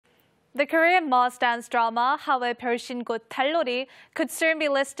The Korean mass dance drama 하회 별신굿 달놀이 could soon be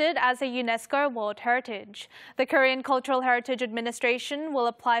listed as a UNESCO World Heritage. The Korean Cultural Heritage Administration will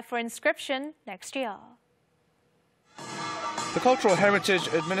apply for inscription next year. The Cultural Heritage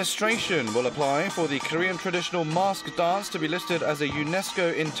Administration will apply for the Korean traditional mask dance to be listed as a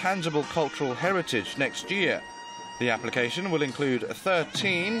UNESCO Intangible Cultural Heritage next year. The application will include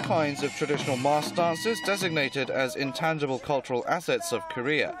 13 kinds of traditional mask dances designated as intangible cultural assets of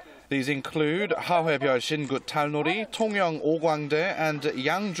Korea. These include 하회별 신굿 달놀이, 통영 오광대, and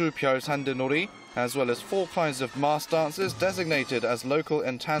양주별 산대놀이, as well as 4 kinds of mask dances designated as local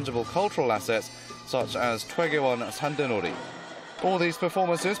intangible cultural assets, such as 퇴계원 산대놀이. All these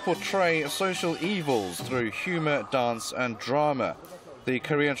performances portray social evils through humor, dance, and drama. The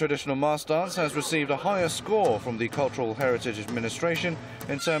Korean traditional mask dance has received a higher score from the Cultural Heritage Administration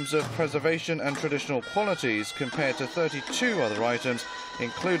in terms of preservation and traditional qualities compared to 32 other items,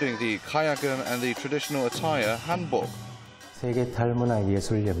 including the 가야금 and the traditional attire hanbok. 세계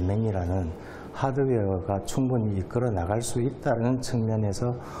탈문화예술연맹이라는 하드웨어가 충분히 이끌어 나갈 수 있다는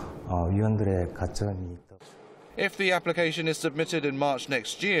측면에서 위원들의 가점이 있다. If the application is submitted in March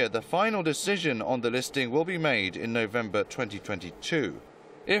next year, the final decision on the listing will be made in November 2022.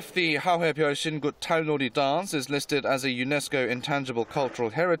 If the 하회별 신굿 달놀이 dance is listed as a UNESCO Intangible Cultural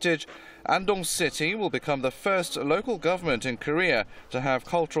Heritage, Andong City will become the first local government in Korea to have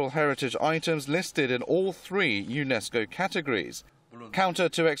cultural heritage items listed in all 3 UNESCO categories. Counter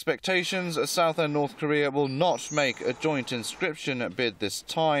to expectations, South and North Korea will not make a joint inscription bid this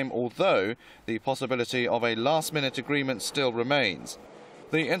time, although the possibility of a last-minute agreement still remains.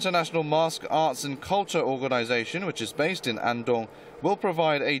 The International Mask Arts and Culture Organization, which is based in Andong, will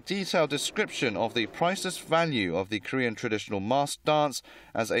provide a detailed description of the priceless value of the Korean traditional mask dance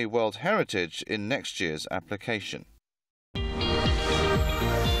as a World Heritage in next year's application.